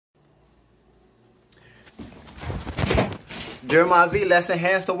Jeremiah V, let's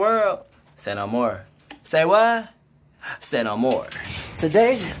enhance the world. Say no more. Say what? Say no more.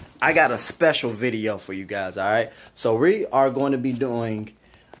 Today, I got a special video for you guys, alright? So we are going to be doing,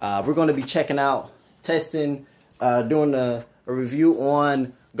 we're going to be checking out, testing, doing a review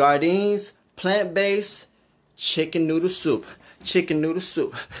on Gardein's plant-based chicken noodle soup. Chicken noodle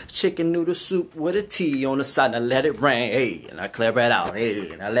soup. Chicken noodle soup with a T on the side. Now let it rain. Hey, and I clear it out.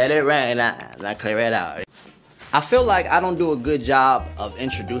 Hey, now let it rain. And I clear it out. I feel like I don't do a good job of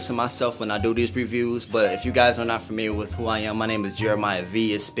introducing myself when I do these reviews, but if you guys are not familiar with who I am, my name is Jeremiah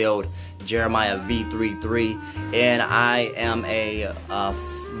V. It's spelled Jeremiah V33, and I am a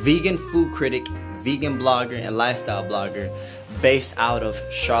vegan food critic, vegan blogger, and lifestyle blogger based out of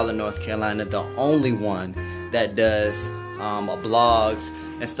Charlotte, North Carolina, the only one that does blogs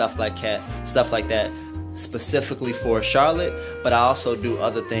and stuff like that specifically for Charlotte, but I also do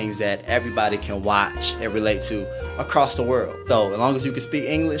other things that everybody can watch and relate to across the world. So as long as you can speak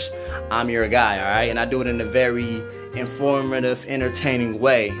English, I'm your guy, alright? And I do it in a very informative, entertaining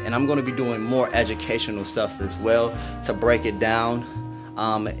way, and I'm going to be doing more educational stuff as well to break it down,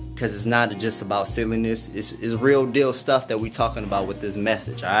 because it's not just about silliness, it's real deal stuff that we talking about with this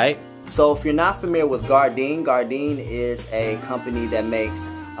message, alright? So if you're not familiar with Gardein, Gardein is a company that makes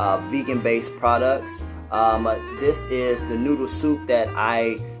vegan-based products. This is the noodle soup that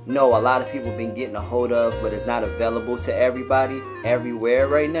I know a lot of people have been getting a hold of, but it's not available to everybody everywhere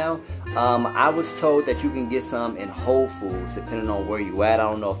right now. I was told that you can get some in Whole Foods, depending on where you at.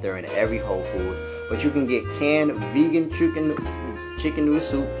 I don't know if they're in every Whole Foods, but you can get canned vegan chicken noodle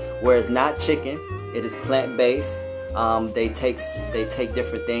soup where it's not chicken, it is plant-based. They take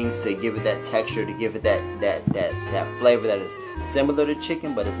different things to give it that texture, to give it that flavor that is similar to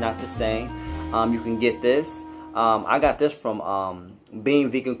chicken, but it's not the same. You can get this. I got this from Being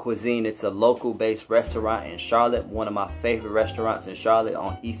Vegan Cuisine. It's a local-based restaurant in Charlotte, one of my favorite restaurants in Charlotte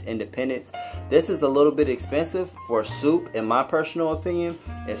on East Independence. This is a little bit expensive for soup, in my personal opinion.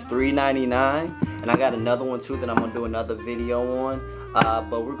 It's $3.99, and I got another one too that I'm gonna do another video on.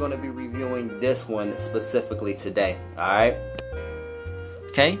 But we're going to be reviewing this one specifically today, alright?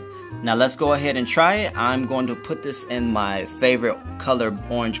 Okay, now let's go ahead and try it. I'm going to put this in my favorite color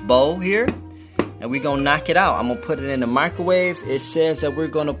orange bowl here, and we're going to knock it out. I'm going to put it in the microwave. It says that we're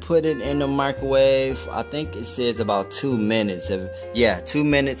going to put it in the microwave, I think it says about 2 minutes. Yeah, 2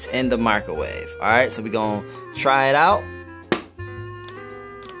 minutes in the microwave. Alright, so we're going to try it out.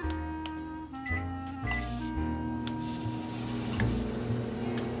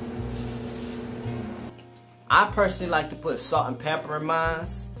 I personally like to put salt and pepper in mine.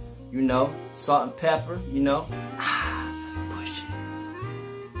 You know, salt and pepper, you know. Push it.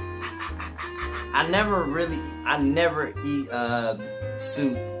 I never eat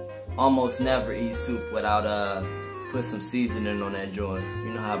soup, almost never eat soup without put some seasoning on that joint.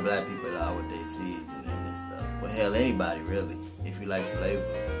 You know how black people are with their seasoning and stuff. Well, hell, anybody really, if you like flavor.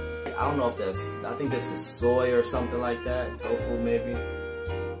 I don't know if I think this is soy or something like that, tofu maybe.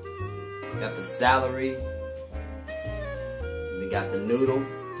 Got the celery. We got the noodle,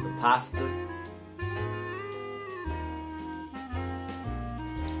 the pasta.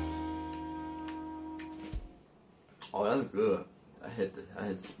 Oh, that's good. I hit the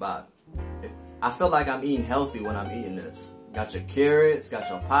spot. I feel like I'm eating healthy when I'm eating this. Got your carrots, got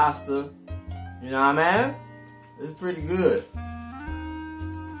your pasta. You know what I mean? It's pretty good.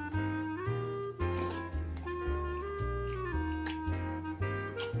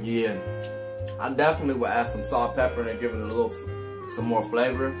 Yeah. I definitely would add some salt, pepper, and give it some more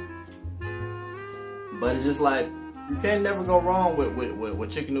flavor. But it's just like, you can't never go wrong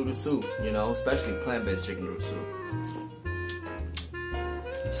with chicken noodle soup, you know, especially plant-based chicken noodle soup.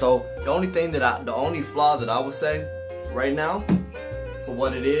 So the only flaw that I would say right now, for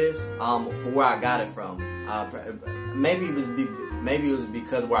what it is, for where I got it from, maybe it was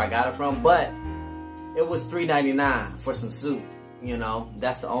because where I got it from, but it was $3.99 for some soup. You know,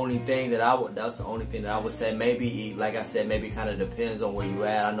 that's the only thing that I would say. Maybe, like I said, maybe kind of depends on where you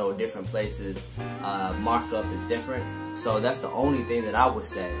at. I know different places markup is different, so that's the only thing that I would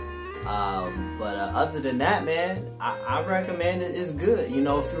say. But other than that, man, I recommend it. It's good. You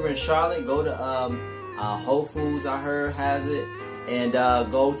know, if you're in Charlotte, go to Whole Foods. I heard has it, and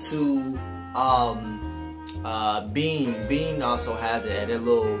go to Bean also has it at their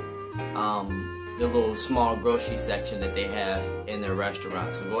little small grocery section that they have in their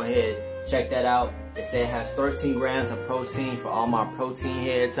restaurant. So go ahead, check that out. It says it has 13 grams of protein for all my protein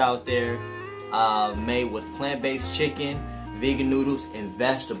heads out there. Made with plant-based chicken, vegan noodles, and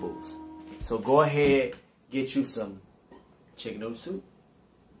vegetables. So go ahead, get you some chicken noodle soup.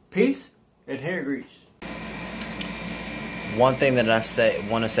 Peace and hair grease. one thing that I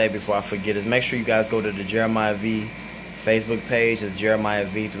want to say before I forget is make sure you guys go to the Jeremiah V Facebook page. It's Jeremiah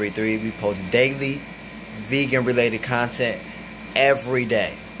V33. We post daily vegan related content every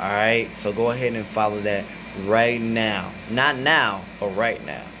day. Alright, so go ahead and follow that right now. Not now, but right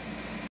now.